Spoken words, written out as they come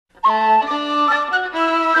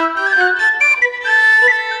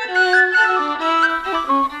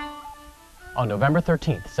On November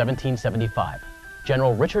 13, 1775,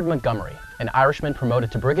 General Richard Montgomery, an Irishman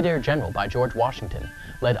promoted to brigadier general by George Washington,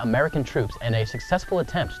 led American troops in a successful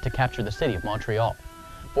attempt to capture the city of Montreal,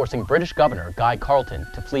 forcing British Governor Guy Carleton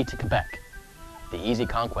to flee to Quebec. The easy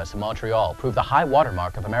conquest of Montreal proved the high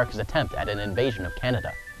watermark of America's attempt at an invasion of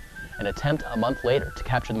Canada. An attempt a month later to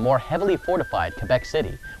capture the more heavily fortified Quebec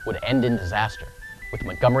City would end in disaster, with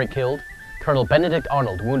Montgomery killed, Colonel Benedict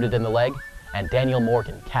Arnold wounded in the leg, and Daniel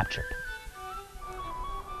Morgan captured.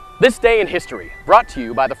 This Day in History, brought to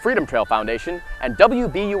you by the Freedom Trail Foundation and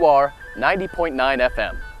WBUR 90.9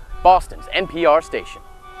 FM, Boston's NPR station.